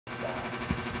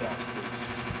grassroots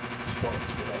sports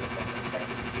development and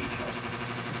participation.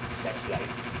 Next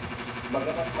slide.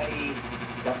 Bagamat may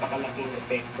napakalaking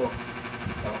epekto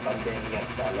ng pandemya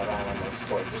sa larangan ng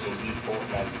sports, hindi po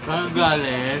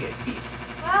galit. PSC.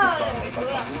 May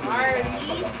pagpapatuloy na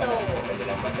magampanan ng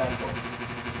kanilang mandato.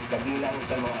 Kabilang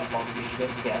sa mga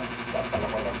accomplishments niya sa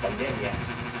panahon ng pandemya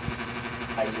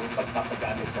ay yung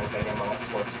pagpapagamit ng kanyang mga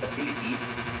sports facilities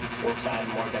kung saan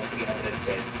more than 300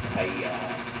 beds ay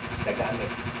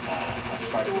nagamit as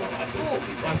part ng ating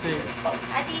COVID-19 response.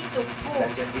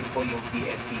 Nandiyan din po yung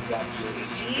PSC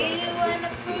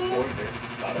order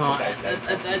para sa guidelines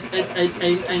ng physical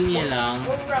activities lang.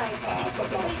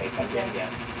 pagdating may pandemya.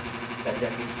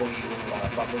 Nandiyan din po yung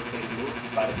bubble training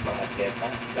para sa mga atleta,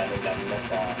 lalo na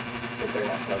sa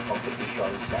international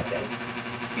competitions natin.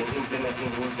 Yung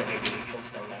implementing rules and regulations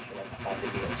ng National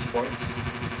Academy of Sports,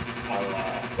 ang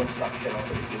construction ng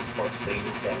Philippine Sports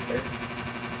Training Center,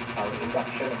 ang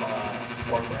induction ng mga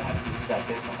former athletes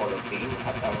natin sa Hall of Fame,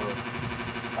 at ang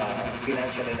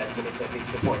financial and administrative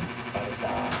support para sa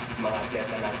mga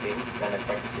atleta natin na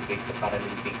nag-participate sa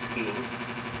Paralympics Games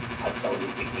at sa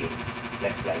Olympic Games.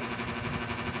 Next slide.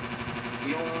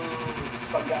 Yung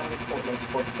paggamit po ng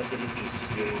sports facilities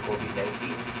during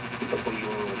COVID-19, ito po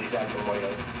yung Rizal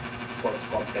Memorial Sports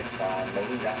Complex sa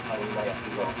Manila, ang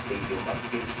Aquino Stadium at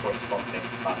Field Sports Complex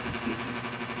Pasig City,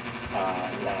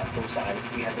 na kung saan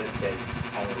 300 beds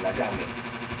ang nagamit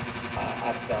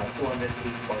at 203.5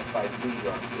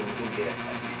 billion in indirect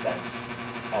assistance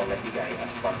ang nabigay as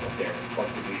part of their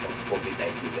contribution to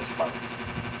COVID-19 response.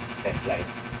 Next slide.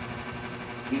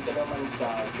 Dito naman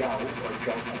sa JAO or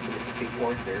Joint Administrative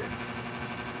Order,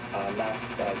 last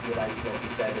July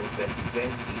 27,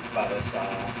 2020 para sa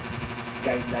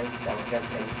guidelines ng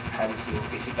health-enhancing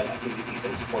physical activities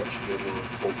and sports during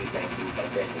COVID-19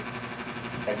 pandemic.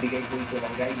 Nagbigay po ito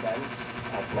ng guidelines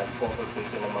at nag-cover po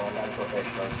ito ng mga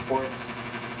non-professional sports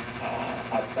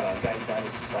at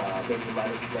guidelines sa venue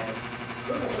management,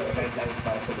 guidelines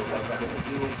para sa local government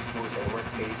units, schools and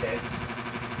workplaces.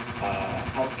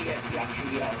 Ang PSC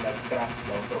actually ang nag-draft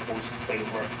ng proposed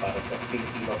framework para sa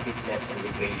Filipino Fitness and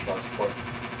Recreational Sport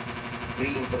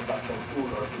Reintroduction Tool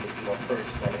or Filipino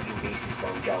First na naging basis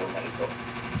ng JAO na ito.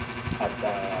 At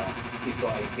ito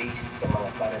ay based sa mga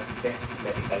current best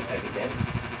medical evidence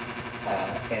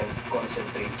and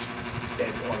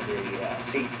concentrated on the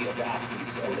safety of the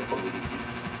athletes and the community.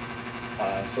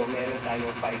 So meron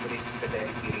tayong 5 risk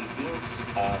severity ratings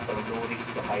from low risk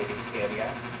to high risk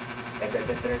areas.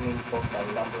 Nag-determine po ng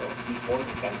number of people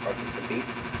who can participate.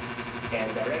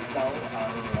 And right now,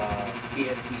 ang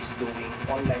PSC is doing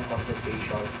online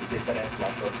consultations with different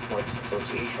national sports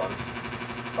associations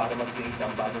para mag-create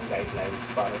ng bagong guidelines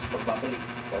para sa pagbabalik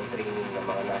ng training ng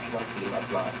mga national team at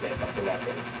mga atleta po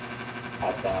natin.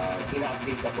 At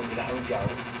ina-update na po nila ang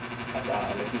JAO at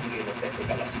nagbibigay ng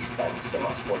technical assistance sa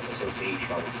mga sports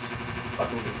associations.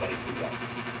 Patuloy pa rin po yan.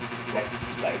 Next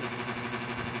slide.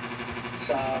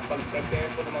 Sa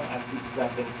pag-prepare po ng mga athletes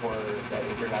natin for the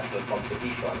international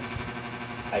competitions,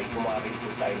 ay gumamit po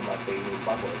tayo ng mga training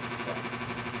bubbles.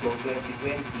 Noong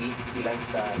 2020, ilan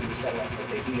sa initial na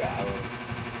strategiya ang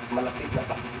malapit na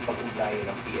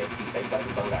pag-ugnayan ng PSC sa iba't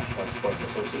ibang national sports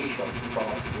associations upang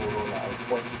masiguro na ang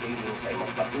sports trainings ay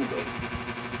magpatuloy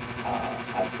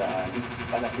at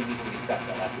panatiling ligtas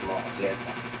ang ating mga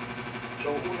atleta.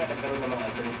 So una, nagkaroon ng mga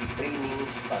alternative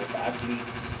trainings para sa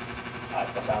athletes at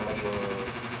kasama yung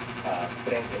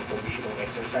strength and conditioning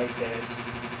exercises,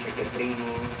 circuit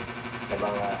training ng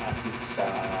mga athletes sa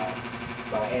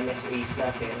mga NSAs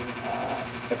natin,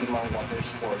 pati mga water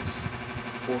sports.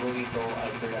 Puro ito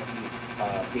alternative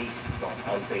based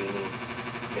ang training,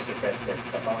 Mr. President,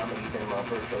 sa pamamagitan ng mga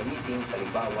virtual meetings,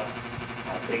 halimbawa,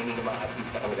 training ng mga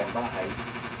athletes sa kanilang bahay.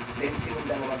 Then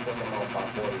sinundan naman po ng mga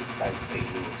bubble type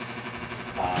trainings.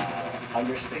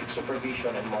 Under strict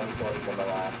supervision and monitoring ng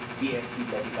mga PSC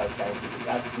Medical Scientific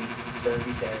Athletes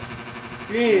Services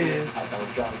at ang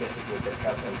Joint Designated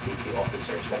Health and Safety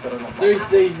Officers. Nagkaroon ng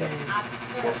Thursday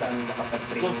kung saan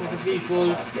makapag-train talk to the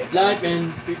people live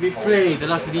and we play the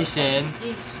last edition.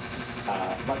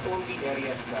 But only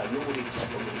areas na low risk at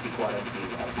community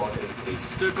quarantine at moderate risk.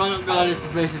 To acknowledge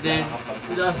the President,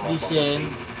 the last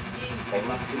edition. May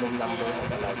maximum number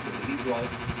of allowed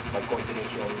individuals, may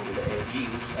coordination with the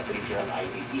LGUs at regional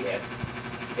IATF,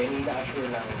 and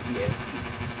ina-assure ng PSC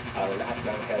ang lahat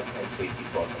ng health and safety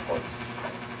protocols.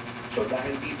 So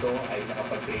dahil dito ay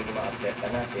nakapag-train yung mga atleta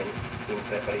natin in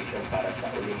preparation para sa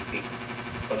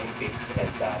Olympics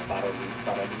and sa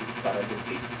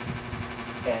Paralympics.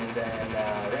 And then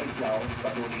right now,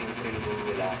 patuloy yung training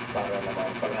nila para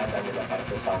naman paghahanda nila para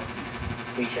sa Southeast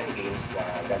Asian Games na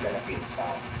gaganapin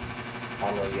sa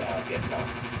Hanoi, Vietnam.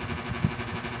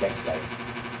 Next slide.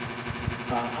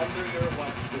 Under your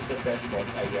watch, Mr. President,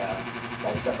 ay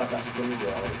nasa batas po ninyo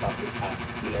ang Republic Act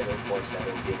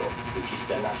 11470, which is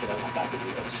the National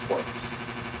Academy of Sports.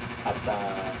 At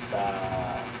sa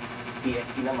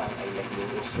PSC naman ay naging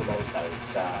instrumental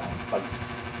sa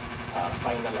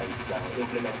pag-finalize ng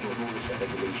implementing rules and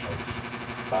regulations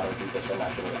para dito sa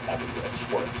National Academy of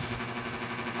Sports.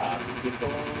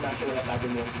 Itong National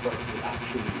Academy of Sports will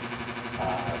actually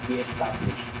be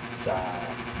established sa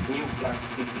New Clark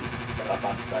City sa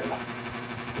Capas, Tarlac.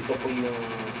 Ito po yung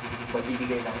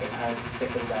magbibigay ng enhanced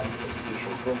secondary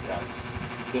education program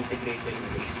integrated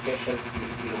with a special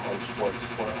curriculum on sports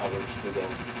for our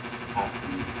student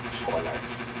athlete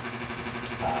scholars.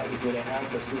 It will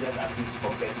enhance the student athletes'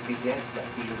 competitiveness sa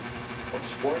field of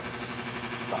sports.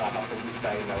 Makakaproduce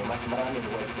tayo ng mas maraming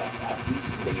world-class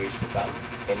athletes in the years to come,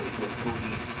 and it will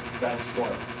truly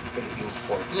transform Philippine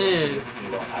sports and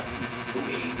Filipino athletes to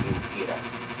a new era.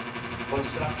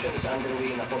 Construction is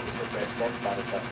underway na po, Mr. President, para sa